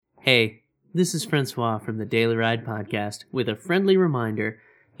Hey, this is Francois from the Daily Ride podcast with a friendly reminder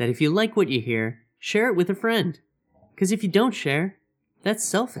that if you like what you hear, share it with a friend. Because if you don't share, that's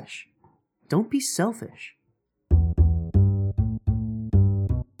selfish. Don't be selfish.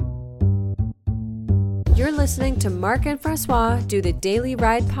 You're listening to Mark and Francois do the Daily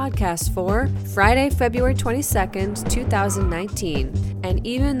Ride podcast for Friday, February 22nd, 2019. And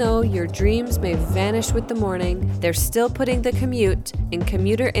even though your dreams may vanish with the morning, they're still putting the commute in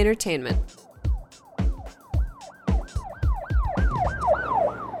commuter entertainment.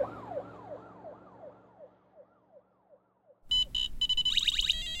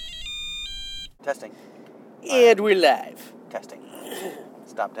 Testing. And we're live. Testing.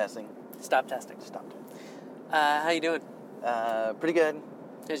 Stop testing. Stop testing. Stop testing. How you doing? Pretty good.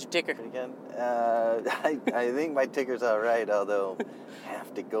 How's your ticker? Pretty good. I think my ticker's all right, although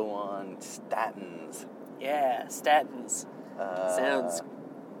have to go on statins. Yeah, statins. Sounds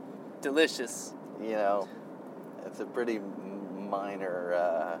delicious. You know, it's a pretty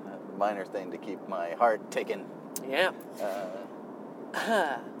minor thing to keep my heart ticking. Yeah.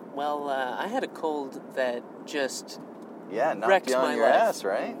 Well, I had a cold that just knocked wrecked you my on your life. ass,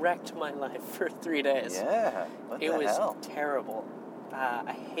 right? Wrecked my life for 3 days. Yeah. What It the was hell? terrible.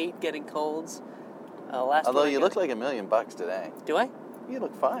 I hate getting colds. Last Although one I you got- look like $1 million today. Do I? You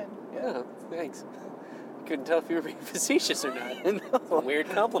look fine. Yeah. Oh, thanks. Couldn't tell if you were being facetious or not. No. That's a weird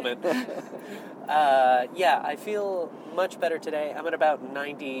compliment. I feel much better today. I'm at about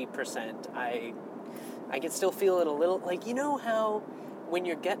 90%. I can still feel it a little. Like, you know how when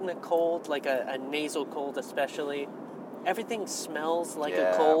you're getting a cold, like a nasal cold especially, everything smells like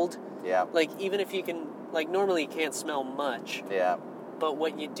a cold? Yeah. Like, even if you can, like, normally you can't smell much. Yeah. But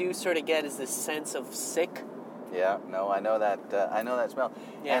what you do sort of get is this sense of sick. Yeah, no, I know that. I know that smell.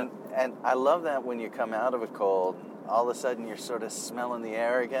 Yeah. And I love that when you come out of a cold, all of a sudden you're sort of smelling the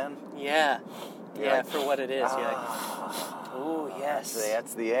air again. Yeah. You're Yeah, like, for what it is. You're like, ooh, yes.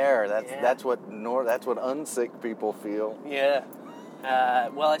 That's the air. Yeah. That's what unsick people feel. Yeah.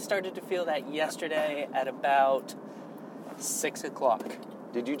 Well, I started to feel that yesterday at about 6 o'clock.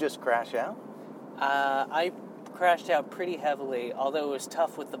 Did you just crash out? I crashed out pretty heavily, although it was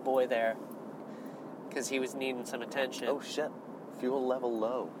tough with the boy there because he was needing some attention. Oh shit! Fuel level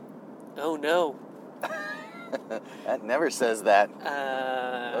low. Oh, no. That never says that.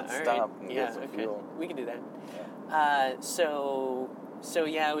 Let's stop and get some okay. fuel. We can do that. Yeah. So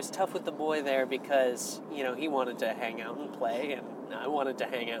it was tough with the boy there because, you know, he wanted to hang out and play, and I wanted to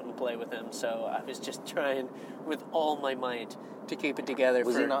hang out and play with him. So I was just trying with all my might to keep it together.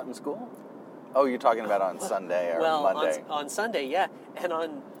 Was he not in school? Oh, you're talking about on Sunday or Monday? On Sunday, yeah, and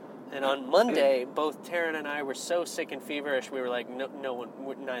on Monday, both Taryn and I were so sick and feverish. We were like,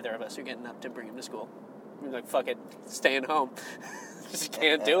 neither of us are getting up to bring him to school. We were like, fuck it, staying home. Just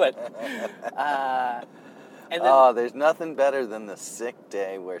can't do it. And then, there's nothing better than the sick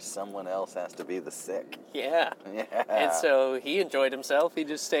day where someone else has to be the sick. yeah. Yeah. And so he enjoyed himself. He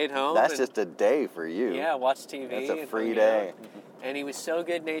just stayed home. That's and, just a day for you. yeah, watched TV. That's a and free hung day. out. And he was so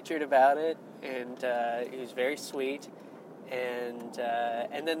good-natured about it, and he was very sweet. And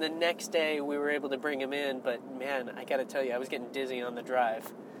then the next day we were able to bring him in, but man, I got to tell you, I was getting dizzy on the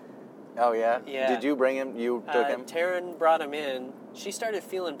drive. Oh, yeah? Yeah. Did you bring him? You took him? Taryn brought him in. She started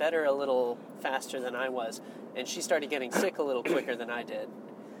feeling better a little faster than I was, and she started getting sick a little quicker than I did.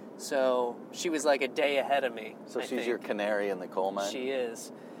 So she was like a day ahead of me. So I she's think. your canary in the coal mine? She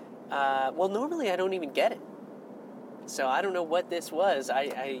is. Well, normally I don't even get it. So I don't know what this was.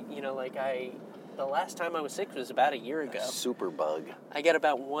 The last time I was sick was about a year ago. Super bug. I get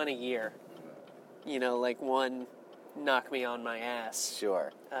about one a year. You know, like one knock me on my ass.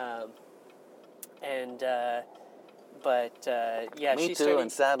 Sure. Me she too, started.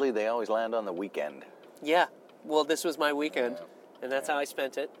 and sadly they always land on the weekend. Yeah. Well, this was my weekend, and that's how I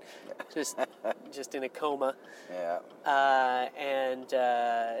spent it. Just in a coma. Yeah.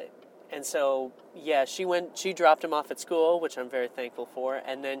 And so, yeah, she dropped him off at school, which I'm very thankful for,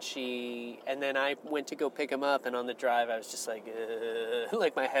 and then I went to go pick him up, and on the drive I was just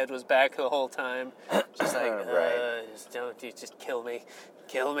like my head was back the whole time. Just like, Right. just kill me.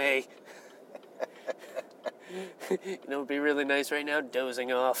 You know, it'd be really nice right now,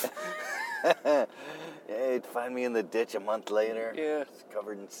 dozing off. Yeah, you'd find me in the ditch a month later. Yeah. It's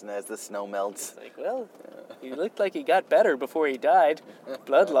covered in snow as the snow melts. Like, well, he looked like he got better before he died.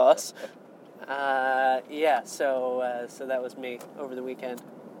 Blood loss. So that was me over the weekend.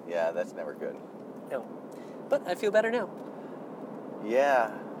 Yeah, that's never good. No. But I feel better now.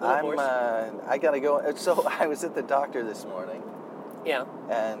 Yeah. Little horse. I gotta go. So I was at the doctor this morning, Yeah.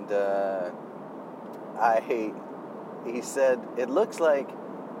 and he said, it looks like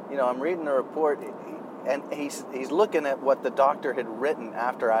I'm reading the report, and he's looking at what the doctor had written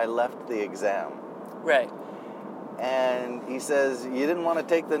after I left the exam. Right. And he says, you didn't want to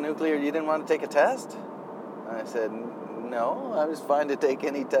take the nuclear, you didn't want to take a test? And I said, no, I was fine to take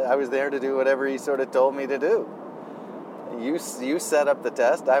any test. I was there to do whatever he sort of told me to do. You set up the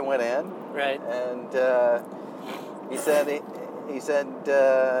test, I went in. Right. And he said,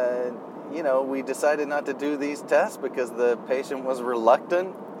 we decided not to do these tests because the patient was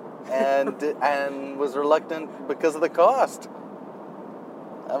reluctant and was reluctant because of the cost.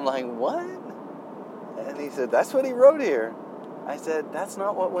 I'm like, what? And he said, that's what he wrote here. I said, that's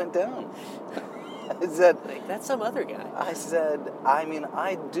not what went down. I said, like, that's some other guy. I said, I mean,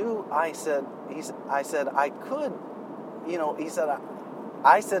 I do. I said, I could, he said,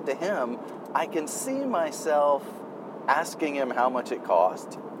 I said to him, I can see myself asking him how much it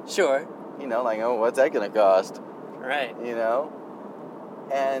cost. Sure. Like, oh, what's that going to cost? Right.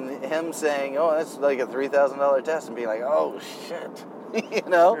 And him saying, oh, that's like a $3,000 test, and being like, oh, shit.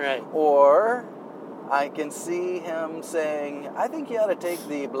 Right. Or I can see him saying, I think you ought to take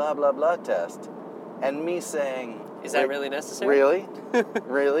the blah, blah, blah test. And me saying... Is that really necessary? Really?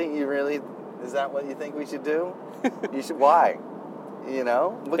 Really? You really... Is that what you think we should do? You should... Why?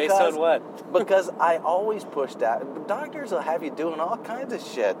 Because, based on what? Because I always push that. Doctors will have you doing all kinds of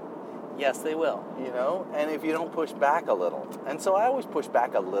shit. Yes, they will. And if you don't push back a little. And so I always push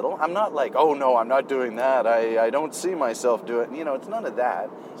back a little. I'm not like, oh, no, I'm not doing that. I don't see myself doing it. It's none of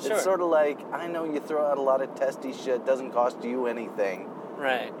that. Sure. It's sort of like, I know you throw out a lot of testy shit. Doesn't cost you anything.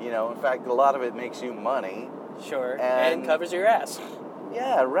 Right. In fact, a lot of it makes you money. Sure. And covers your ass.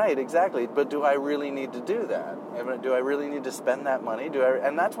 Yeah, right, exactly. But do I really need to do that? Do I really need to spend that money?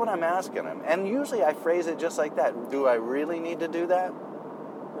 And that's what I'm asking him. And usually I phrase it just like that. Do I really need to do that?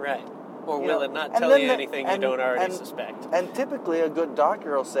 Right. Or will it not tell you anything you don't already suspect? And typically a good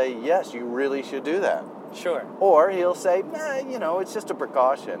doctor will say, yes, you really should do that. Sure. Or he'll say, it's just a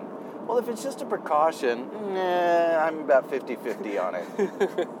precaution. Well, if it's just a precaution, I'm about 50-50 on it.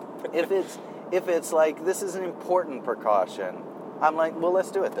 If it's like, this is an important precaution, I'm like, well,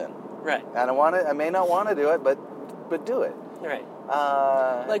 let's do it then. Right. I may not want to do it, but do it. Right.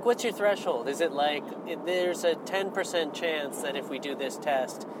 Like, what's your threshold? Is it like, there's a 10% chance that if we do this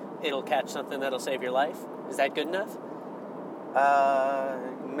test, it'll catch something that'll save your life? Is that good enough?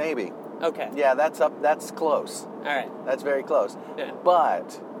 Maybe. Okay. Yeah, that's close. All right. That's very close. Yeah.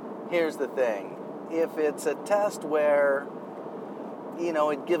 But here's the thing. If it's a test where,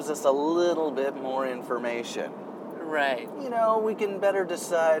 it gives us a little bit more information. Right. We can better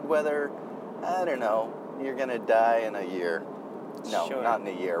decide whether, I don't know, you're going to die in a year. No, sure. Not in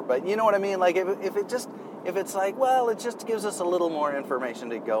a year. But you know what I mean? Like, if it's like, well, it just gives us a little more information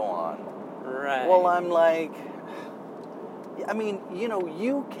to go on. Right. Well, I'm like, I mean,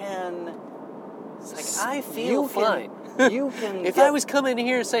 you can... It's like, I feel fine. You can if I was coming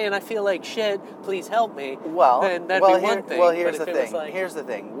here saying I feel like shit, please help me, then that'd be one thing. Well, here's the thing. Like, here's the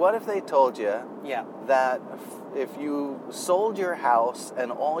thing. What if they told you that if you sold your house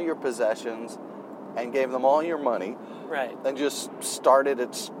and all your possessions and gave them all your money, right, and just started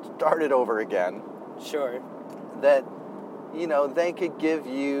over again, sure, that they could give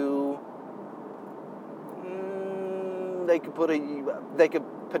you, they could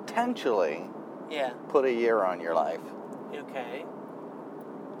potentially put a year on your life. Okay.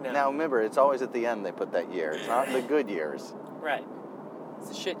 No. Now remember, it's always at the end they put that year. It's not the good years. Right. It's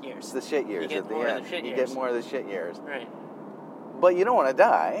the shit years. It's the shit years at the end. You get more of the shit years. Right. But you don't want to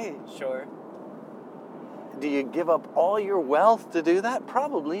die. Sure. Do you give up all your wealth to do that?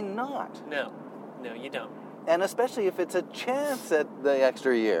 Probably not. No. No, you don't. And especially if it's a chance at the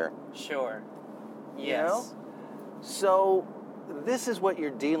extra year. Sure. Yes. So this is what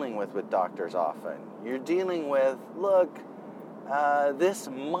you're dealing with doctors often. You're dealing with, look, this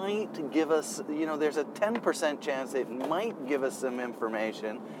might give us, there's a 10% chance it might give us some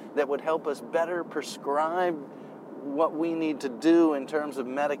information that would help us better prescribe what we need to do in terms of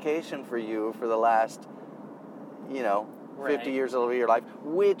medication for you for the last, 50 years of your life,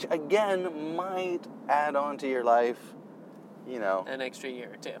 which again might add on to your life, an extra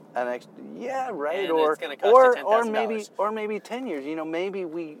year or two. Right. And or it's gonna cost you $10,000. or maybe 10 years. Maybe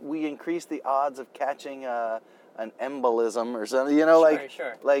we increase the odds of catching an embolism or something.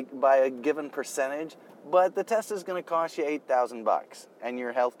 Sure. Like by a given percentage. But the test is going to cost you $8,000, and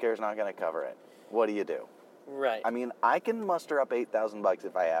your health care is not going to cover it. What do you do? Right. I mean, I can muster up $8,000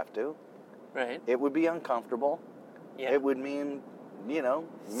 if I have to. Right. It would be uncomfortable. Yeah. It would mean, maybe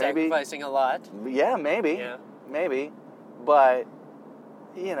sacrificing a lot. Yeah, maybe. Yeah. Maybe. But,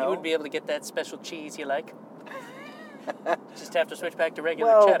 You wouldn't be able to get that special cheese you like? Just have to switch back to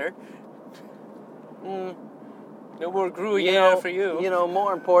regular Well, cheddar. No more Gruyere for you. You know,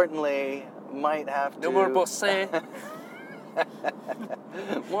 more importantly, might have to... No more Bossin.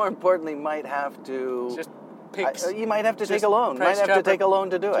 More importantly, might have to... Just picks. you might have to Just take a loan. Might Price have to Chopper- take a loan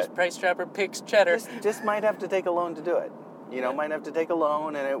to do it. Just Price Chopper picks cheddar. Just might have to take a loan to do it. You know, Yeah. might have to take a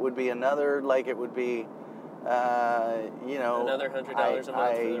loan, and it would be another, like it would be, you know... Another $100 a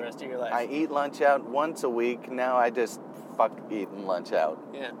month for the rest of your life. I eat lunch out once a week. Now I just fuck eating lunch out.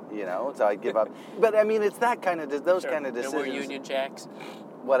 Yeah. You know, so I give up. But I mean, it's that kind of, those Sure. kind of No decisions. more Union Jacks.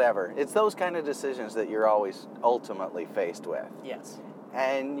 Whatever. It's those kind of decisions that you're always ultimately faced with. Yes.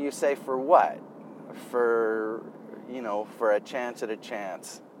 And you say, for what? For, you know, for a chance at a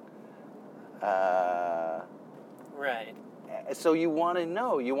chance. Right. So you want to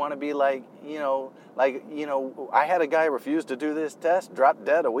know. You want to be like, I had a guy refuse to do this test, dropped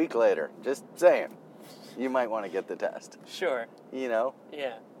dead a week later. Just saying. You might want to get the test. Sure. You know?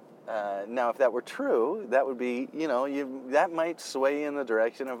 Yeah. Now, if that were true, that would be, that might sway in the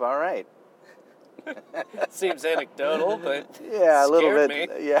direction of, all right. Seems anecdotal, but Yeah, a little scared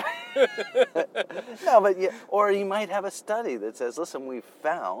bit. me. Yeah. No, but yeah, or you might have a study that says, listen, we've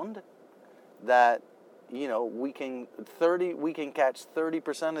found that, we can catch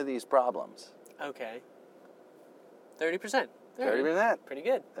 30% of these problems. Okay. 30%. 30%. Pretty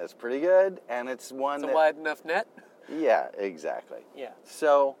good. That's pretty good, and it's one It's a that... wide enough net. Yeah, exactly. Yeah.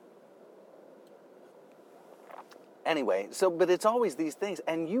 So, anyway, but it's always these things,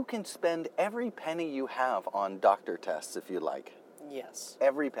 and you can spend every penny you have on doctor tests if you like. Yes.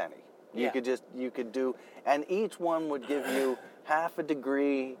 Every penny. Yeah. You could do, and each one would give you half a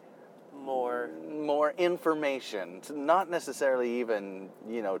degree more information. Not necessarily even,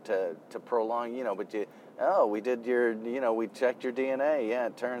 to prolong, but we did we checked your DNA. Yeah,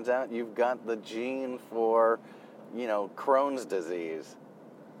 it turns out you've got the gene for, Crohn's disease.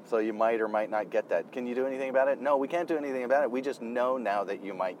 So you might or might not get that. Can you do anything about it? No, we can't do anything about it. We just know now that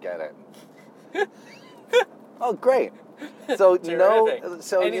you might get it. Oh, great. So Terrific. no.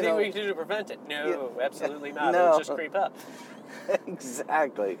 So anything we can do to prevent it? No, absolutely not. No. It'll just creep up.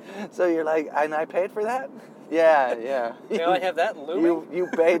 Exactly. So you're like, and I paid for that? Yeah. Now I have that looming. You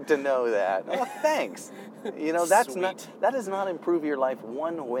paid to know that. Oh, thanks. That Sweet. does not improve your life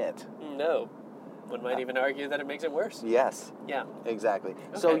one whit. No. One might even argue that it makes it worse. Yes. Yeah. Exactly.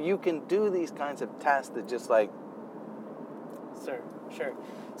 So Okay. you can do these kinds of tests that just like... Sure.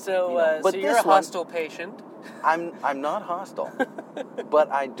 So, but so you're a this one- hostile patient. I'm not hostile,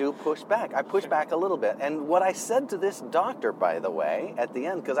 but I do push back. I push back a little bit. And what I said to this doctor, by the way, at the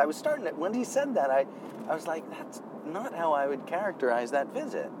end, because I was starting it, when he said that, I was like, that's not how I would characterize that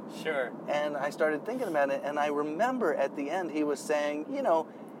visit. Sure. And I started thinking about it, and I remember at the end he was saying,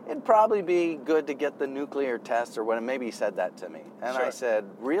 it'd probably be good to get the nuclear test or whatever. Maybe he said that to me. And I Sure. said,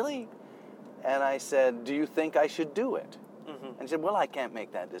 really? And I said, do you think I should do it? Mm-hmm. And he said, well, I can't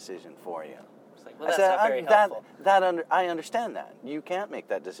make that decision for you. It's like, well, that's not very helpful. I understand that. You can't make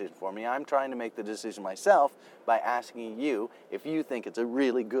that decision for me. I'm trying to make the decision myself by asking you if you think it's a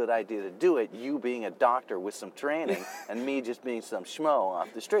really good idea to do it, you being a doctor with some training and me just being some schmo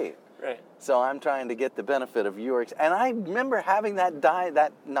off the street. Right. So I'm trying to get the benefit of your... And I remember having that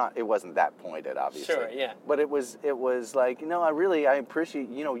it wasn't that pointed, obviously. Sure, yeah. But it was like, I appreciate,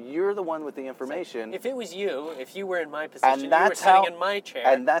 you're the one with the information. If it was you, if you were in my position, And you were that's sitting how, in my chair,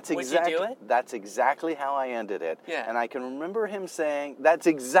 and that's would you do it? That's exactly how I ended it. Yeah. And I can remember him saying, that's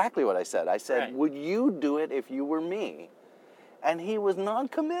exactly what I said. I said, Right. would you do it if you were me? And he was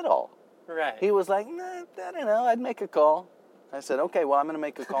non-committal. Right. He was like, nah, I don't know, I'd make a call. I said, okay, well, I'm going to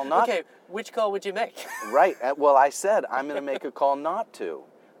make a call not Okay, which call would you make? Right. Well, I said, I'm going to make a call not to.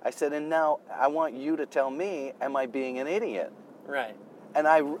 I said, and now I want you to tell me, am I being an idiot? Right. And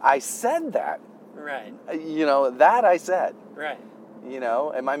I said that. Right. That I said. Right.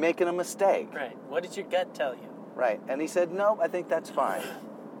 Am I making a mistake? Right. What did your gut tell you? Right. And he said, no, I think that's fine.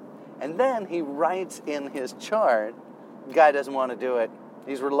 And then he writes in his chart, guy doesn't want to do it.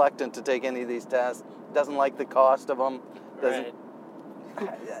 He's reluctant to take any of these tests. Doesn't like the cost of them. Right.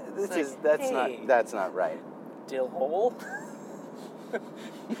 That's not right. Dill hole?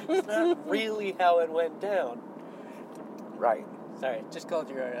 It's not really how it went down. Right. Sorry, just called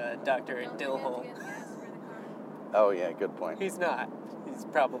your doctor a dill hole. Oh yeah, good point. He's not. He's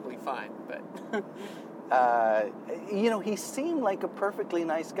probably fine, but... He seemed like a perfectly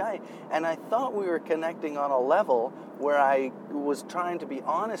nice guy, and I thought we were connecting on a level where I was trying to be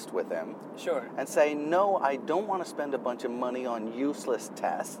honest with him. Sure. And say, no, I don't want to spend a bunch of money on useless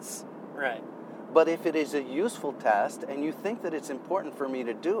tests. Right. But if it is a useful test and you think that it's important for me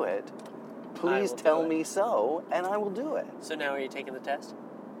to do it, Please will do tell it." me so, and I will do it. So now are you taking the test?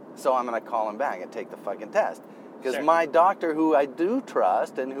 So I'm going to call him back and take the fucking test. Because Sure. my doctor, who I do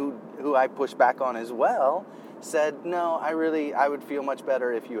trust and who I push back on as well, said, no, I would feel much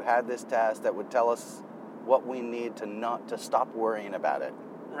better if you had this test that would tell us what we need to stop worrying about it.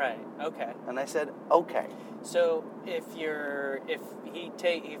 Right. Okay. And I said, okay. So if you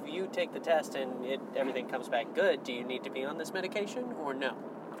take the test and everything comes back good, do you need to be on this medication or no?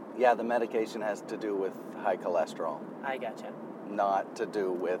 Yeah, the medication has to do with high cholesterol, I gotcha. not to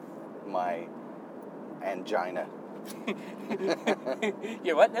do with my angina.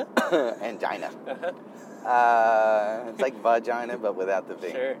 You're what now? Angina. Uh-huh. It's like vagina, but without the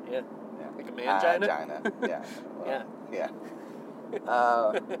V. Sure. Yeah. Yeah. Like a mangina? Angina. Yeah. Well, Yeah.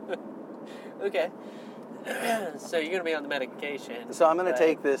 yeah. Okay. So you're going to be on the medication. So I'm going to but-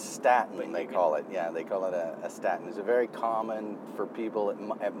 take this statin, but they you call it. Yeah, they call it a statin. It's very common for people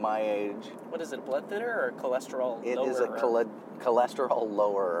at my age. What is it, a blood thinner or cholesterol It lowerer? is a cholesterol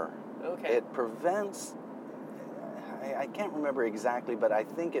lowerer. Okay. It prevents, I can't remember exactly, but I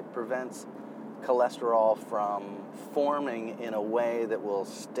think it prevents cholesterol from forming in a way that will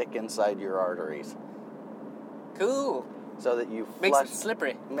stick inside your arteries. Cool. So that you Makes flush. it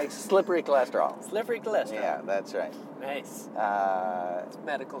slippery. Makes slippery cholesterol. Slippery cholesterol. Yeah, that's right. Nice. It's a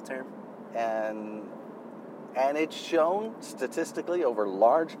medical term. And it's shown statistically over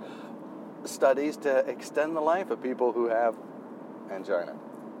large studies to extend the life of people who have angina.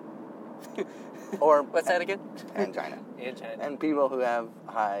 Or What's that again? angina. Angina. And people who have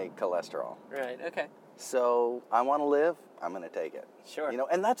high cholesterol. Right. Okay. So I want to live, I'm going to take it. Sure. You know,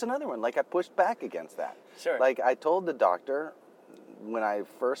 and that's another one. Like, I pushed back against that. Sure. Like, I told the doctor when I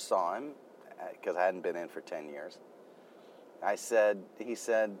first saw him, because I hadn't been in for 10 years, he said, he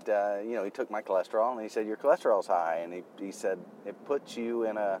took my cholesterol, and he said, your cholesterol's high. And he said, it puts you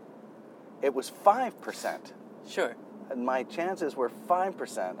in it was 5%. Sure. And my chances were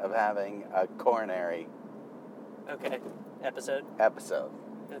 5% of having a coronary Okay. Episode.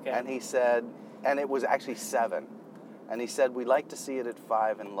 Okay. And he said, and it was actually 7. And he said, we like to see it at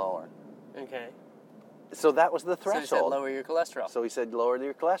 5 and lower. Okay. So that was the So threshold. you said lower your cholesterol. So he said, lower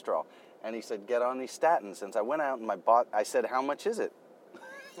your cholesterol. And he said, get on these statins. Since I went out and I said, how much is it?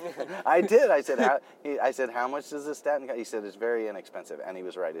 I did. I said, how much does this statin cost? He said, it's very inexpensive. And he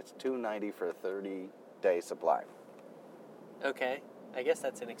was right. It's $2.90 for a 30-day supply. Okay. I guess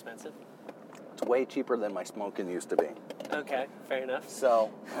that's inexpensive. It's way cheaper than my smoking used to be. Okay. Fair enough.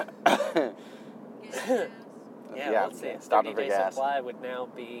 So, Yeah, yeah, let's see. stopping for 30-day gas. supply would now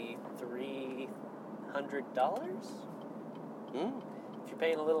be $300. Mm. If you're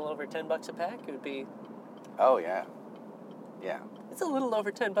paying a little over $10 a pack, it would be. Oh, yeah. Yeah. It's a little over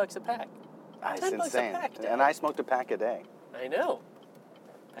 $10 a pack. It's $10 a insane. pack, Dad. And I smoked a pack a day. I know.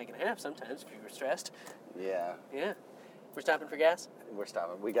 Pack and a half sometimes if you were stressed. Yeah. Yeah. We're stopping for gas. We're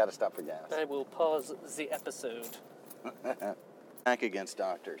stopping. We got to stop for gas. I will pause the episode. Back against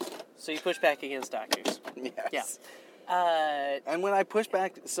doctors. So you push back against doctors. Yes. Yeah. And when I push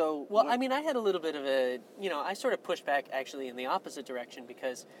back, so... Well, I mean, I had a little bit of I sort of pushed back actually in the opposite direction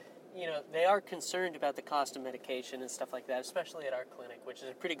because, they are concerned about the cost of medication and stuff like that, especially at our clinic, which is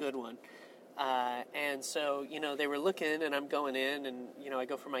a pretty good one. And so, they were looking, and I'm going in, and, I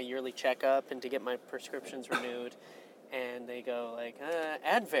go for my yearly checkup and to get my prescriptions renewed, and they go like,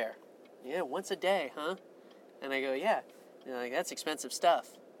 Advair, yeah, once a day, huh? And I go, yeah. And they're like, that's expensive stuff.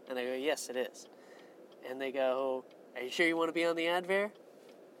 And I go, yes, it is. And they go, are you sure you want to be on the Advair?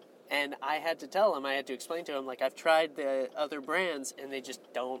 And I had to explain to them, like, I've tried the other brands, and they just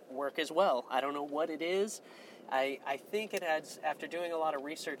don't work as well. I don't know what it is. I think it has, after doing a lot of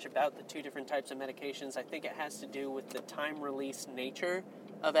research about the two different types of medications, I think it has to do with the time-release nature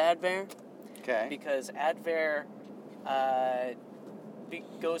of Advair. Okay. Because Advair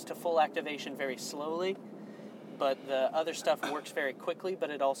goes to full activation very slowly, but the other stuff works very quickly, but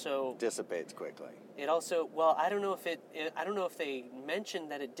it also... Dissipates quickly. It also, well, I don't know if they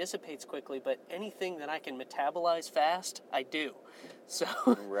mentioned that it dissipates quickly, but anything that I can metabolize fast, I do. So...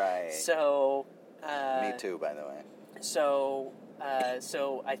 Right. So... Me too, by the way. So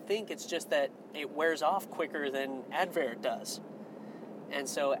I think it's just that it wears off quicker than Advair does. And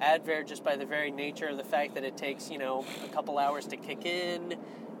so Advair, just by the very nature of the fact that it takes, a couple hours to kick in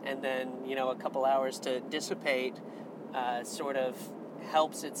and then, a couple hours to dissipate, sort of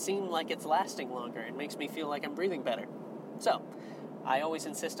helps it seem like it's lasting longer. It makes me feel like I'm breathing better. So I always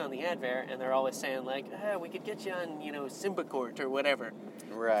insist on the Advair, and they're always saying, like, we could get you on, Symbicort or whatever.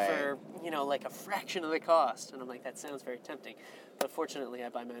 Right. For, like a fraction of the cost. And I'm like, that sounds very tempting. But fortunately, I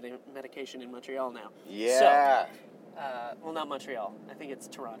buy medication in Montreal now. Yeah. Well, not Montreal. I think it's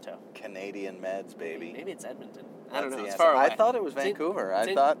Toronto. Canadian meds, baby. Maybe it's Edmonton. I don't That's know. the It's answer. far away. I thought it was It's in- Vancouver. it's I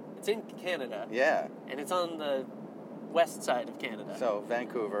in- thought, It's in Canada. yeah. And it's on the west side of Canada. So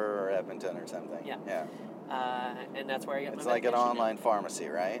Vancouver or Edmonton or something. Yeah. Yeah. And that's where I got It's my like an medication online pharmacy,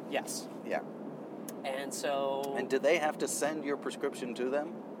 right? now. Yes. Yeah. And so... And do they have to send your prescription to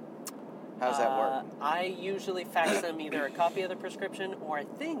them? How's that work? I usually fax them either a copy of the prescription, or I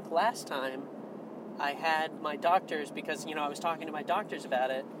think last time I had my doctors, because, I was talking to my doctors about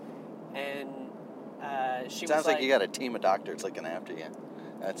it, and she Sounds was like you got a team of doctors looking after you.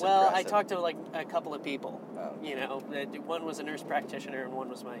 That's impressive. I talked to, like, a couple of people. Oh. One was a nurse practitioner and one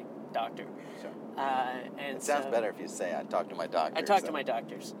was my doctor. Sure. And It sounds so better if you say I talked to my doctor. I talked to my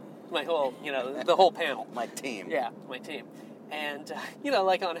doctors. My whole, the whole panel. My team. Yeah, my team. And,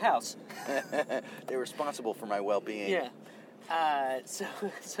 like on House. They're responsible for my well-being. Yeah. So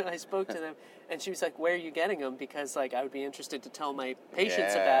I spoke to them, and she was like, "Where are you getting them?" Because, like, I would be interested to tell my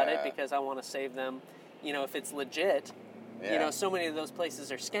patients about it, Yeah. because I want to save them, if it's legit. Yeah. So many of those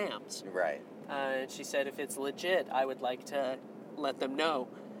places are scams. Right. And she said, if it's legit, I would like to let them know.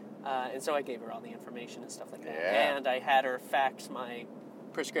 And so I gave her all the information and stuff like that. Yeah. And I had her fax my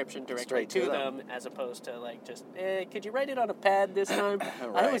prescription directly Straight to to them. them, as opposed to, like, just, could you write it on a pad this time? I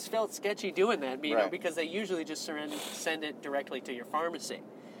Right. always felt sketchy doing that, Right. because they usually just send it directly to your pharmacy.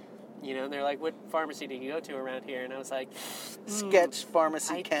 And they're like, what pharmacy do you go to around here? And I was like, Sketch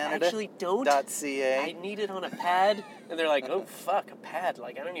Pharmacy I Canada. actually don't. .ca. I need it on a pad. And they're like, oh, fuck, a pad.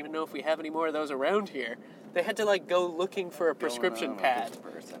 Like, I don't even know if we have any more of those around here. They had to, like, go looking for a prescription Going on pad. with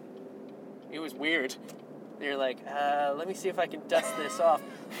this person. It was weird. They're like, let me see if I can dust this off.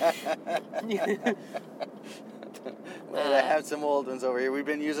 Well, I have some old ones over here. We've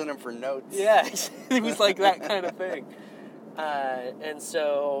been using them for notes. Yeah, it was like that kind of thing. And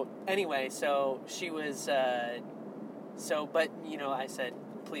so, anyway, so she was, but, I said,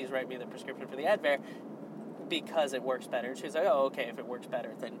 please write me the prescription for the Advair, because it works better. She was like, oh, okay, if it works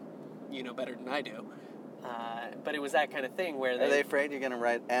better, then you know better than I do. But it was that kind of thing where Are they afraid you're going to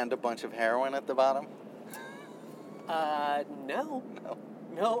write and a bunch of heroin at the bottom? No.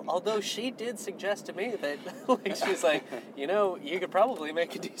 No, although she did suggest to me that, like, she's like, you could probably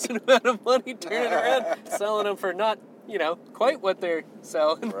make a decent amount of money turning around selling them for not, quite what they're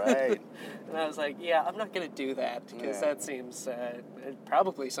selling. Right. And I was like, yeah, I'm not going to do that, because Yeah. that seems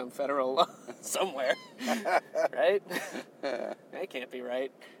probably some federal law somewhere, right? That can't be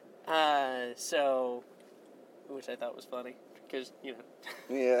right. Which I thought was funny, because,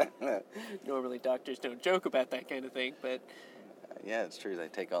 Yeah. normally doctors don't joke about that kind of thing, but... Yeah, it's true. They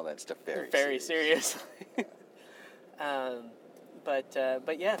take all that stuff very seriously. But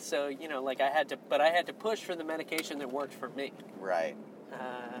yeah, so I had to push for the medication that worked for me. Right.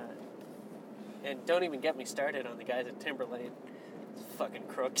 And don't even get me started on the guys at Timberlane, fucking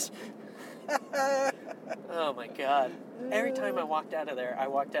crooks. Oh my god! Every time I walked out of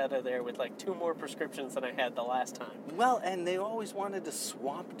there with like 2 more prescriptions than I had the last time. Well, and they always wanted to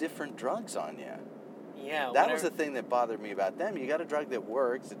swap different drugs on you. Yeah, That was the thing that bothered me about them. You got a drug that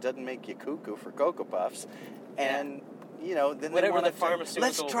works, it doesn't make you cuckoo for Cocoa Puffs, and, then they whatever want the to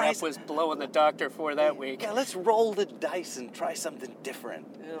pharmaceutical rep was blowing the doctor for that week. Yeah, let's roll the dice and try something different.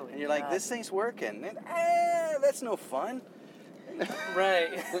 Oh, and you're like, God. this thing's working. And, that's no fun.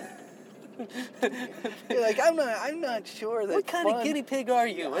 Right. You're like, I'm not sure that What kind of fun- guinea pig are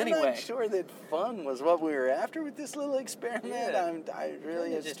you, I'm anyway? not sure that fun was what we were after with this little experiment. Yeah. I really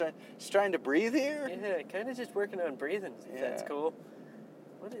Kinda was just- trying to breathe here. Yeah, kind of just working on breathing. That's Yeah. cool.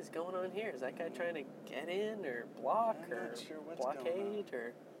 What is going on here? Is that guy trying to get in or block I'm or not sure what's blockade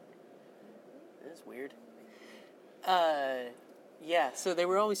or? That's weird. Yeah. So they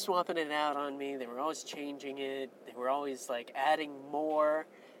were always swapping it out on me. They were always changing it. They were always like adding more.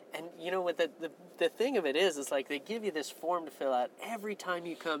 And what the thing of it is like they give you this form to fill out every time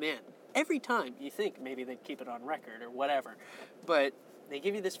you come in. Every time you think maybe they'd keep it on record or whatever, but they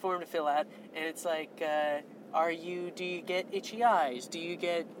give you this form to fill out, and it's like, do you get itchy eyes? Do you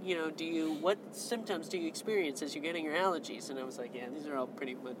get, what symptoms do you experience as you're getting your allergies? And I was like, yeah, these are all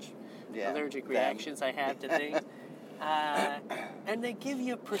pretty much allergic reactions I have to things. And they give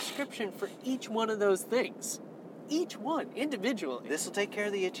you a prescription for each one of those things. Each one, individually. This will take care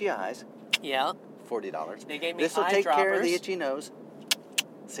of the itchy eyes. Yeah. $40. They gave me This will eye take care of droppers. the itchy nose.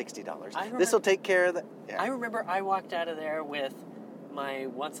 $60. I This will take care of the. Yeah. I remember I walked out of there with my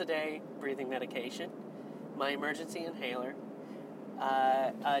once-a-day breathing medication, my emergency inhaler,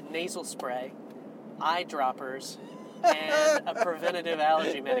 a nasal spray, eye droppers, and a preventative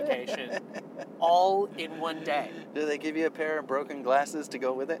allergy medication, all in one day. Do they give you a pair of broken glasses to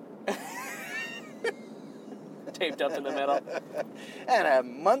go with it? taped up in the middle. And a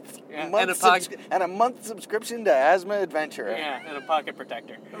month, Yeah, and a month subscription to Asthma Adventurer. Yeah, and a pocket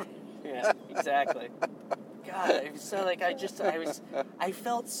protector. Yeah, exactly. God, it was so like I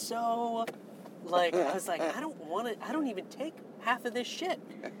felt so like I was like I don't even take half of this shit.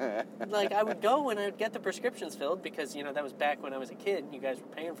 Like I would go and I'd get the prescriptions filled because that was back when I was a kid and you guys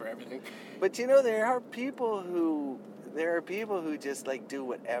were paying for everything. But there are people who just like do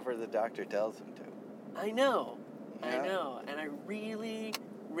whatever the doctor tells them to. I know, Yeah. and I really,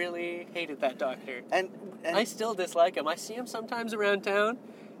 really hated that doctor. And I still dislike him. I see him sometimes around town,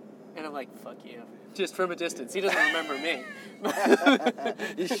 and I'm like, fuck you. Just from a distance. He doesn't remember me.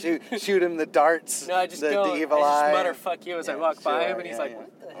 you shoot him the darts. No, I just the go, evil I just eye. mutter fuck you as I walk by him, and he's yeah, like, yeah.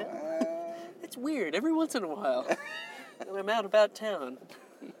 what the hell? It's weird, every once in a while. When I'm out about town.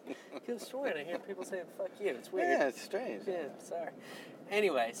 I could have sworn I hear people saying fuck you. It's weird. Yeah, it's strange. Yeah, sorry.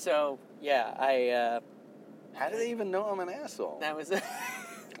 Anyway, so, yeah, How do they even know I'm an asshole? that was...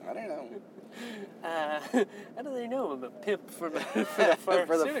 I don't know. How do they know I'm a pimp for the For the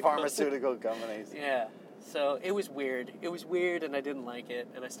pharmaceutical? pharmaceutical companies. Yeah. So it was weird. It was weird, and I didn't like it,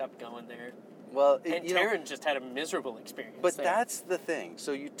 and I stopped going there. Well, And Taryn just had a miserable experience. but there. that's the thing.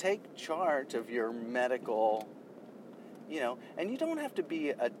 So you take charge of your medical, and you don't have to be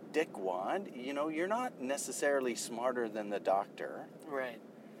a dickwad. You're not necessarily smarter than the doctor, right.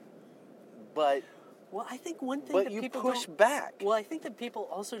 but Well, I think one thing that you people push don't, back. Well, I think that people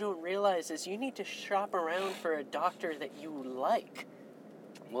also don't realize is you need to shop around for a doctor that you like.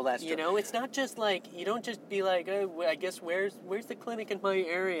 Well, that's true. It's not just like you don't just be like, oh, I guess where's the clinic in my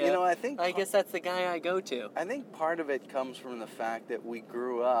area? I guess that's the guy I go to. I think part of it comes from the fact that we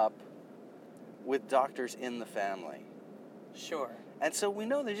grew up with doctors in the family. Sure. And so we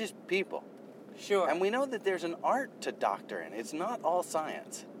know they're just people. Sure. And we know that there's an art to doctoring. It's not all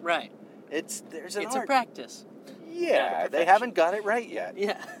science. Right. There's an It's art. a practice. Yeah, they perfection. haven't got it right yet.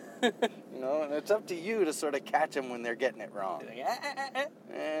 Yeah. And it's up to you to sort of catch them when they're getting it wrong.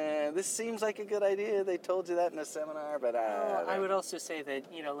 This seems like a good idea. They told you that in a seminar, but I would also say that,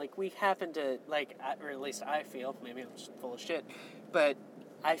 we happen to, or at least I feel, maybe I'm just full of shit, but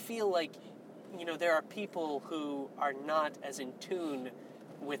I feel like, there are people who are not as in tune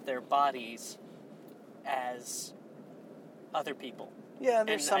with their bodies as other people. Yeah,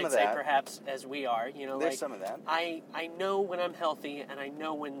 there's and some I'd of say that. perhaps as we are, There's some of that. I know when I'm healthy and I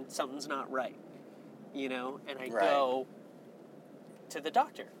know when something's not right, and I Right. go to the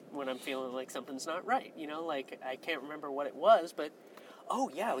doctor when I'm feeling like something's not right, I can't remember what it was, but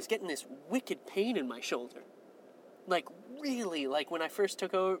I was getting this wicked pain in my shoulder, really, when I first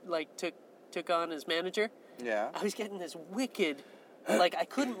took on as manager, Yeah. I was getting this wicked, I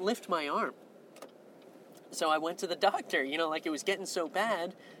couldn't lift my arm. So I went to the doctor, it was getting so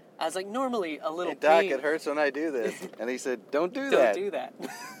bad. I was like, normally a little Hey, Doc, pain. it hurts when I do this. And he said, don't do Don't that. do that.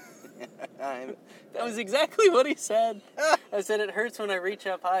 I'm- That was exactly what he said. I said, it hurts when I reach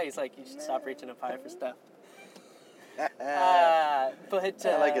up high. He's like, you should stop reaching up high for stuff. But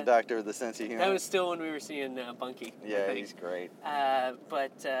I like a doctor with a sense of humor. that was still when we were seeing Bunky. I Yeah, think. he's great.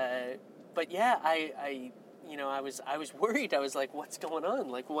 But yeah, I was worried. I was like, what's going on?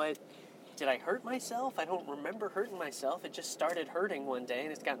 What? Did I hurt myself? I don't remember hurting myself. It just started hurting one day,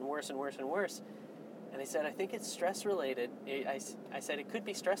 and it's gotten worse and worse and worse. And he said, I think it's stress-related. I said, it could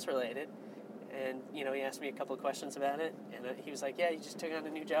be stress-related. And, he asked me a couple of questions about it. And he was like, yeah, you just took on a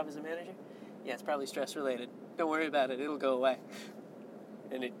new job as a manager? Yeah, it's probably stress-related. Don't worry about it. It'll go away.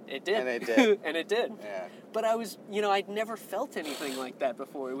 And it did. And it did. And it did. Yeah. But I was, I'd never felt anything like that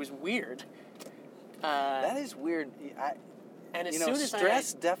before. It was weird. That is weird. And as soon as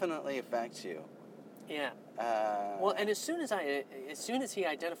stress definitely affects you. Yeah. Well, and as soon as he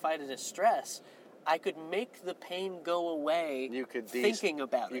identified it as stress, I could make the pain go away. You could thinking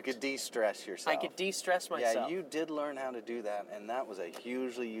about it. You could de-stress yourself. I could de-stress myself. Yeah, you did learn how to do that, and that was a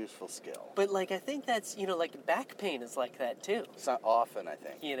hugely useful skill. But I think that's back pain is like that too. It's not often, I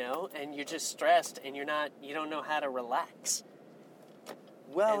think. And you're just stressed, and you don't know how to relax.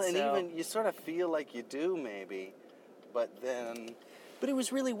 Well, And and so- even you sort of feel like you do, maybe, but then But it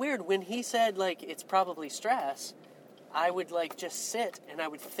was really weird when he said it's probably stress. I would just sit and I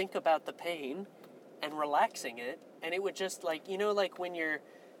would think about the pain and relaxing it, and it would just when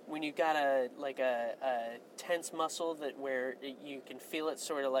you got a tense muscle where you can feel it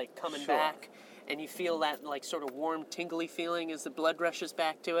sort of coming Sure. back, and you feel that sort of warm tingly feeling as the blood rushes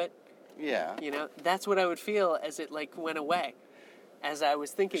back to it. yeah. That's what I would feel as it went away, as I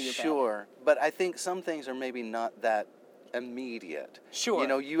was thinking about it. Sure, but I think some things are maybe not that immediate.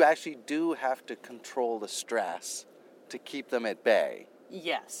 Sure. You actually do have to control the stress to keep them at bay.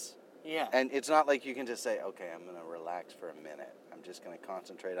 Yes. Yeah. And it's not like you can just say, okay, I'm going to relax for a minute. I'm just going to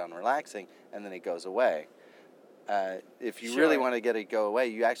concentrate on relaxing, and then it goes away. If you really want to get it go away,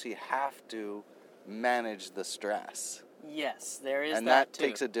 you actually have to manage the stress. Yes, there is and that that too.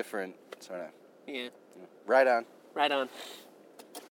 takes a different sort of... Yeah. Right on. Right on.